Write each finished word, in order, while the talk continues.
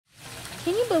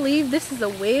Can you believe this is a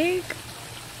wig?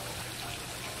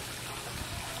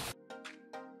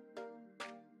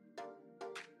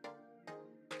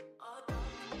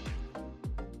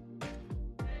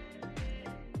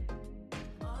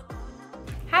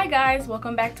 Hi guys,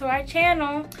 welcome back to our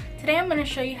channel. Today I'm going to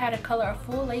show you how to color a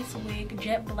full lace wig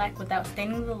jet black without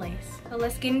staining the lace. So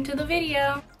let's get into the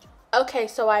video. Okay,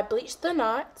 so I bleached the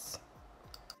knots.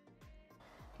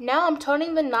 Now I'm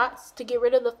toning the knots to get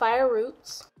rid of the fire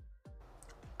roots.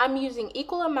 I'm using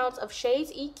equal amounts of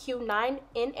Shades EQ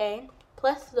 9NA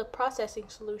plus the processing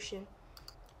solution.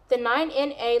 The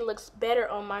 9NA looks better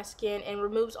on my skin and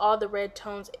removes all the red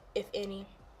tones, if any.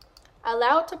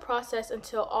 Allow it to process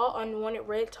until all unwanted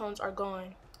red tones are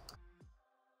gone.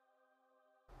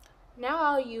 Now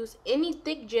I'll use any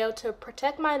thick gel to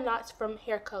protect my knots from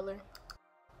hair color.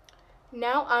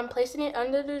 Now I'm placing it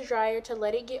under the dryer to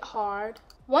let it get hard.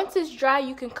 Once it's dry,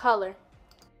 you can color.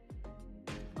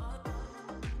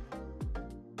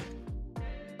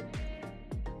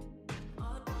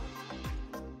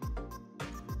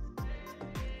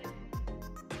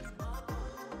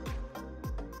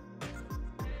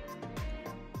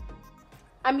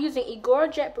 I'm using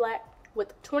Igora Jet Black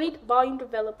with 20 volume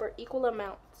developer equal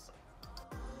amounts.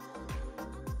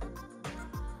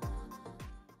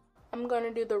 I'm going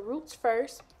to do the roots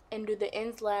first and do the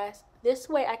ends last. This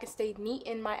way I can stay neat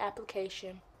in my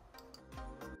application.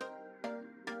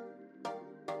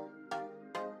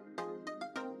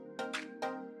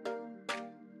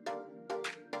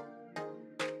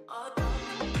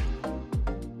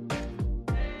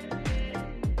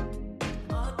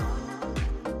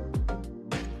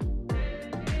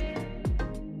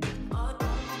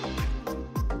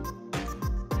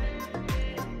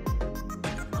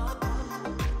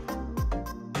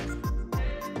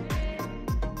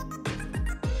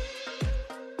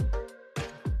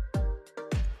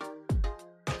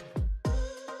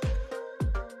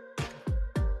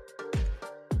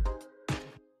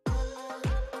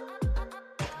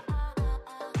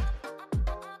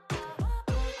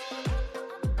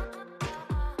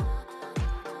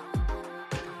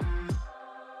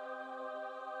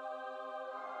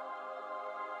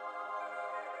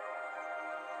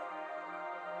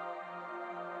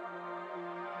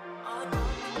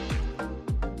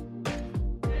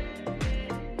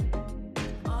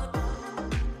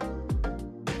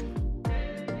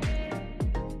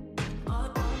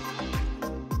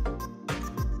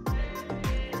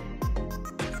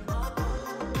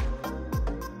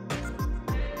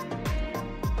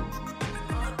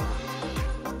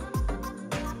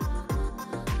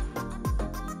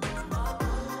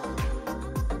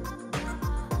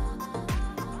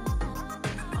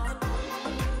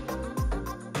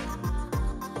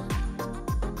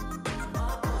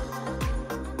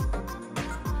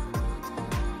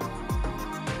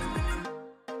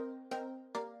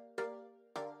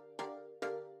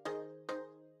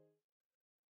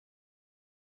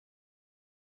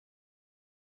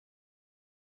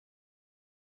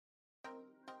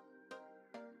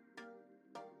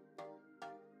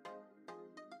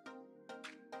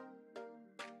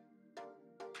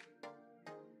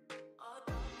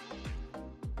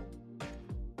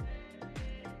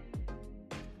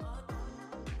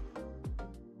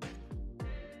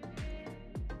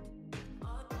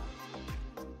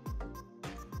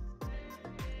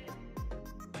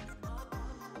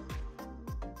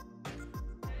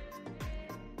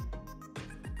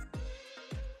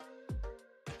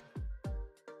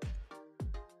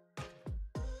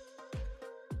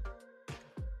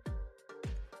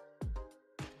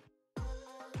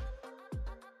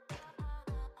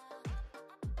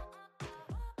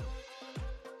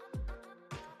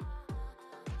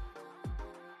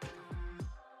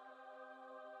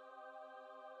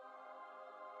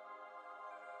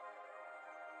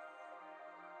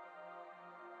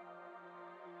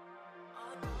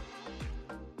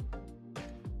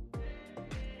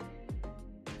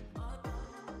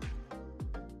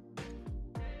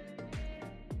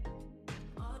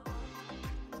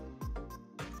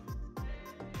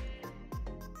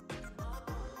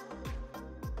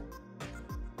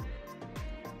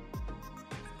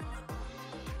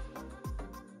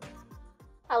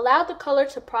 Allow the color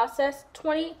to process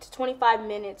 20 to 25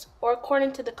 minutes or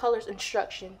according to the color's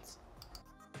instructions.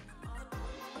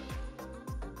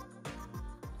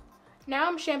 Now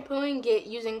I'm shampooing it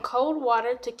using cold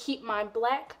water to keep my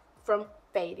black from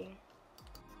fading.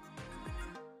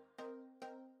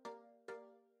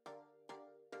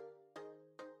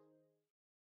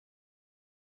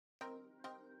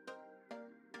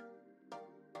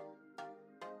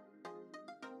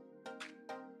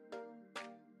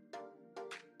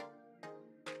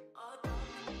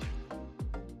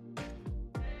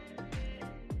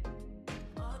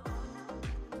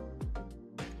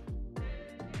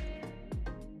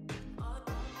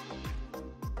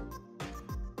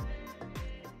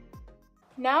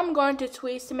 Now I'm going to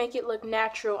tweeze to make it look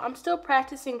natural. I'm still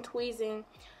practicing tweezing,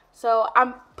 so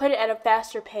I'm putting it at a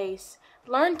faster pace.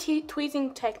 Learn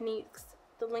tweezing techniques,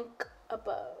 the link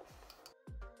above.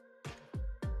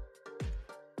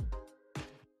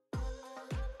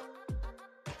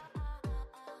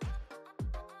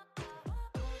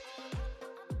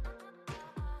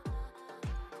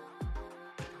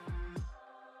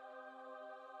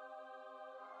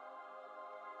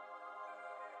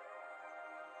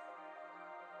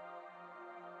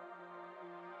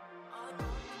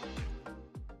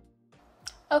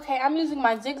 Okay, I'm using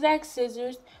my zigzag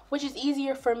scissors, which is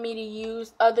easier for me to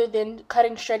use other than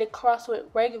cutting straight across with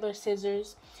regular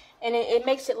scissors. And it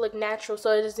makes it look natural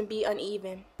so it doesn't be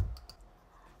uneven.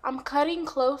 I'm cutting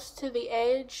close to the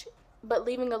edge, but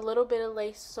leaving a little bit of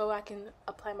lace so I can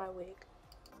apply my wig.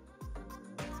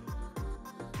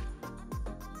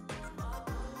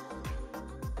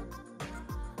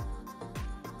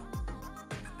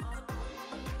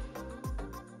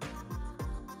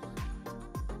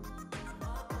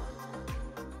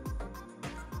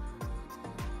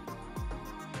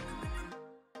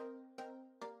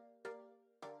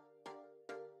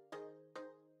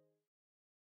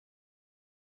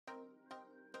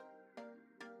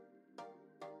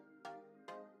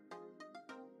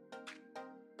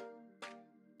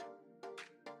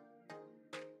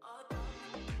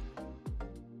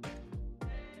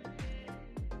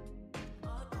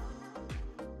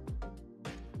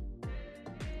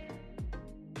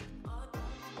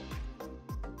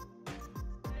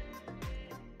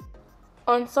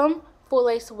 On some full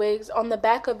lace wigs, on the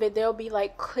back of it, there'll be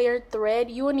like clear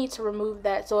thread. You will need to remove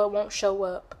that so it won't show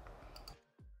up.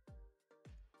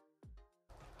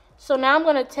 So now I'm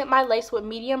going to tint my lace with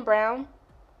medium brown.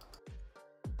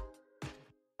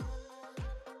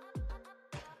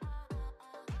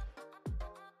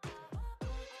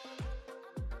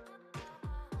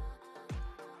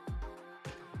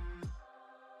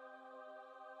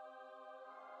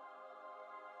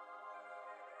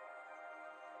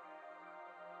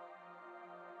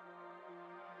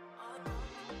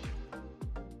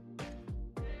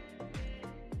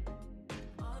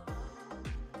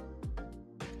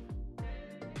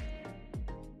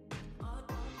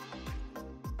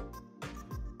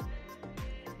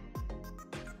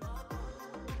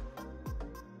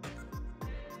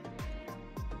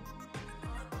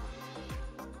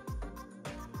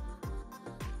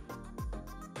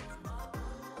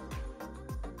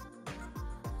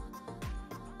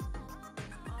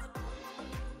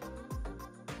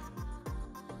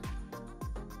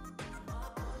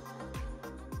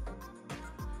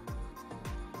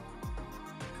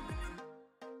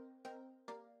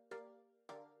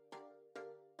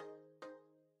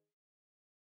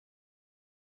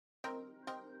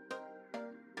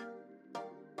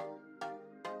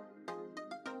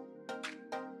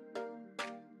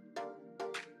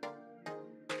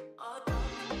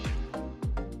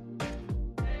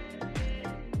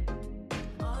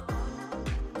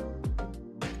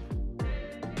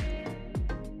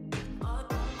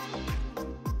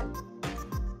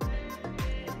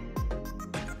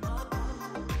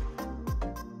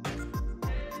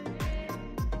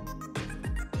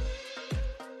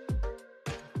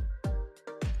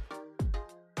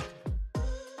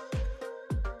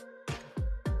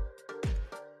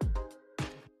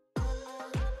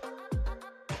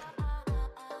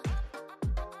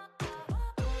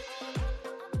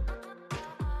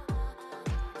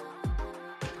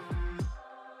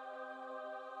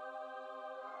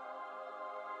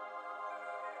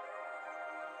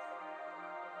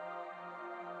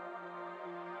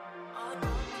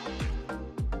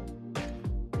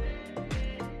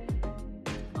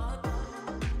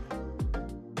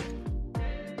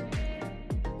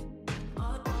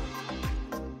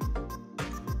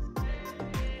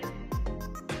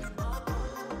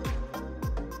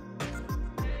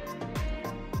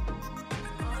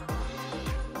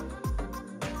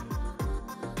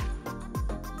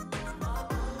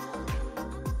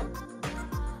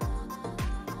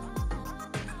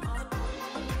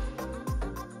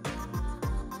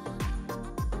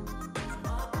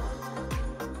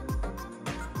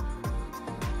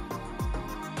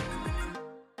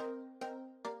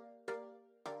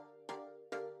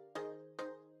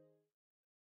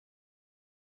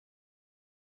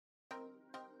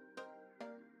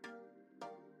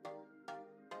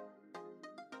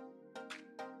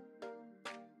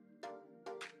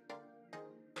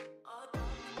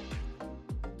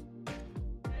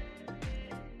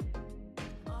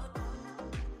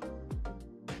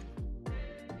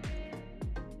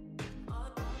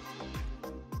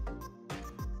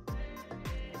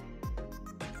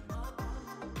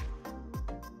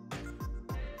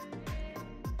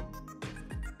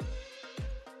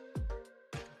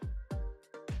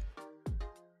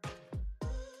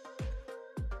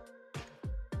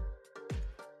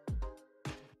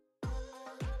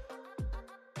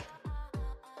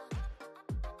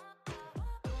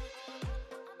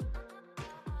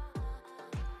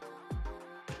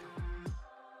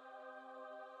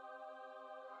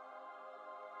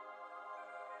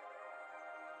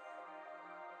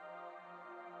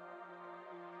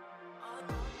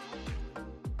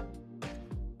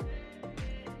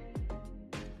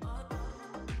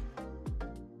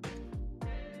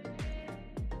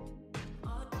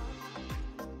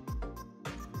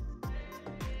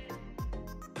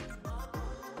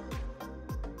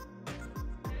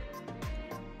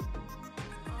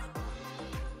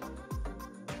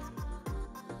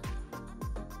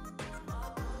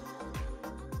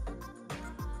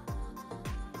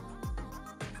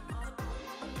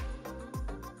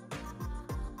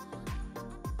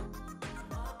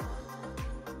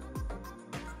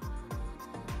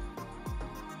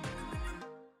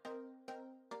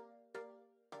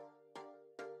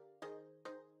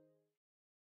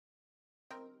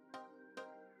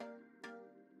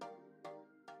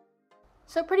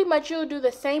 So pretty much you'll do the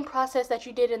same process that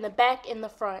you did in the back and the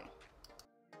front.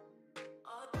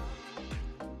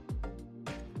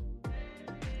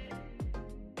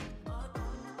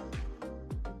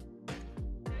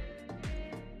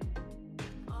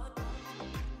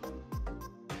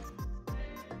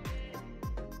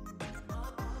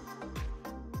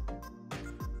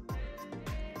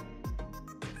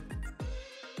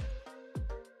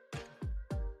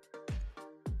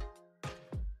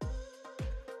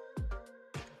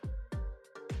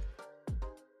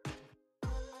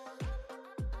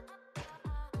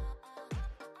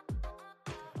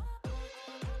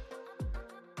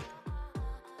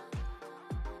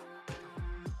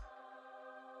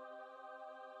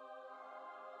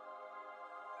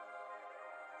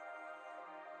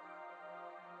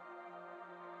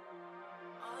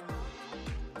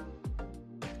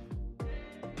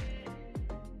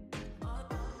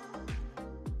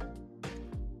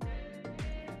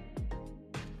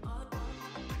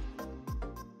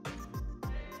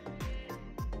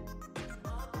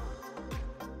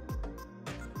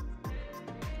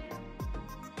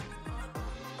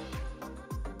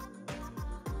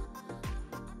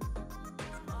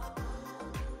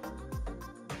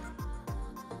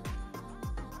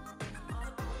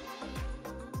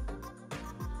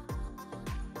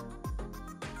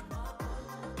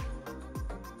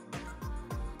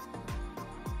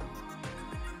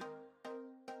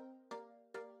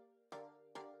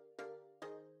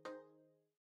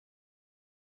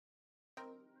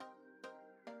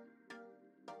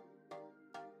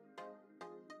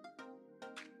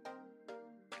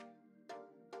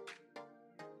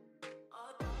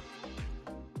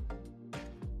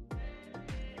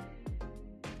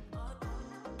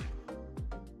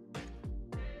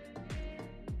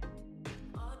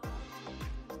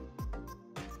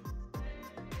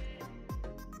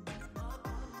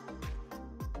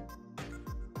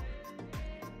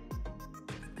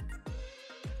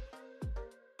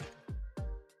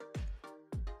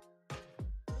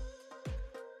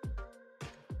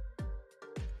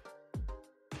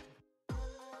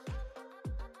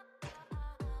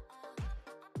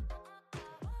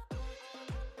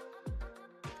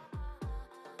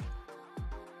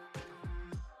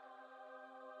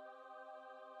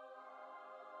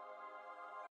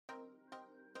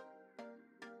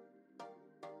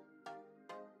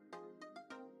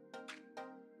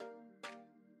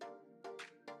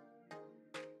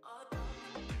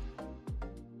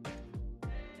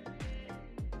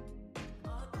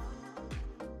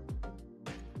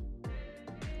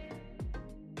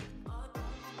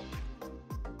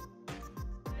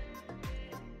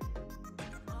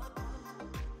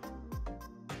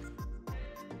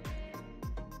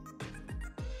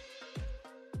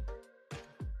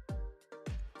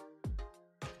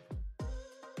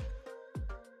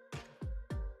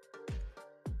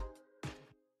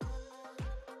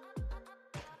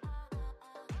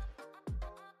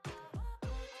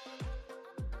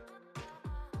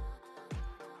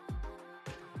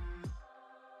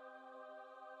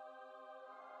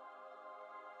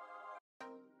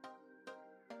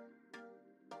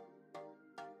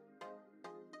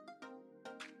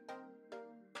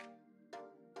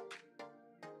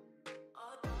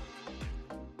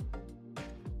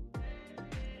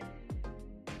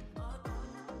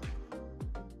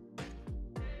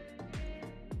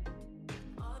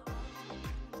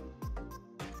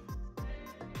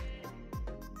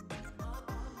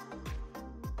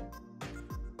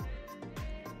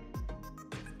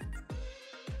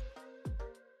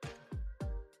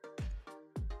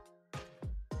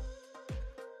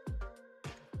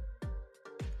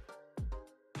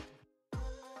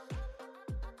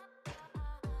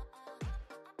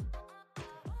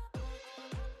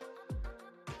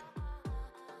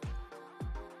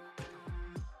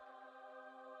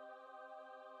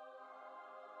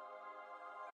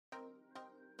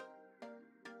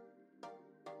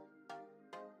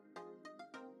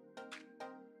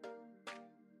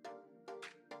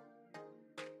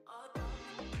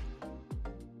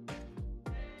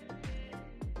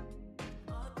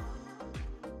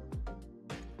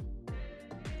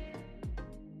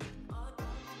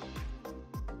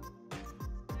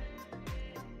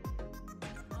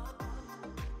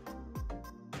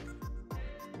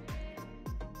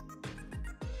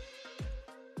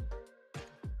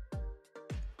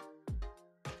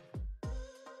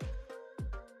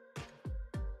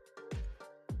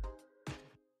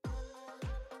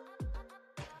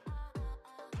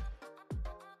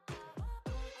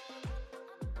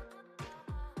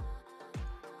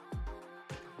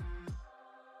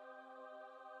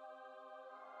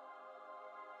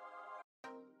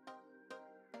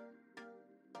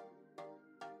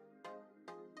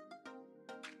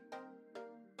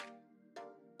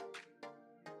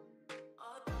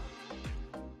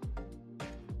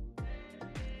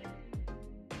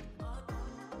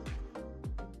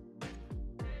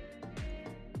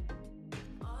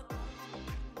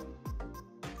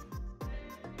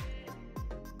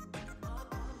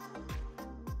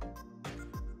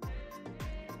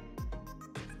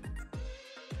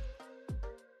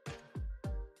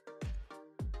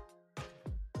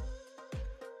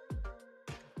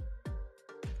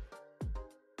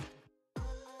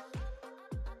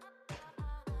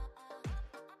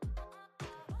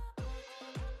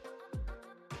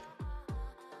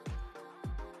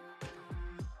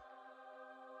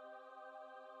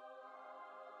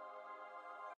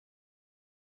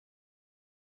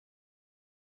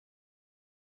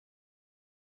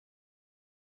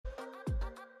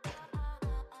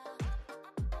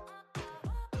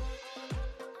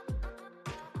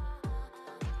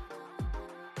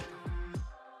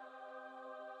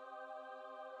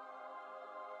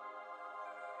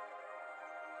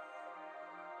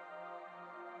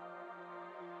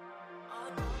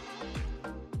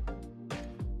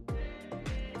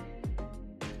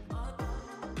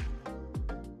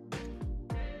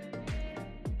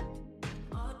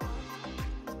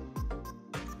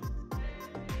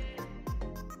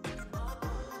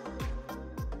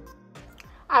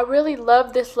 I really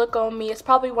love this look on me. It's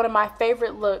probably one of my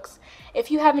favorite looks. If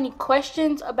you have any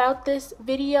questions about this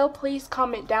video, please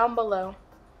comment down below.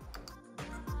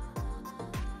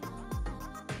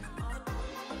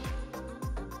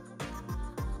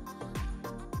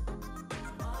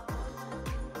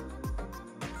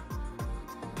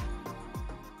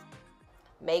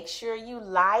 Make sure you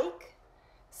like,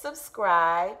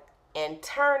 subscribe, and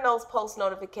turn those post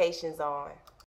notifications on.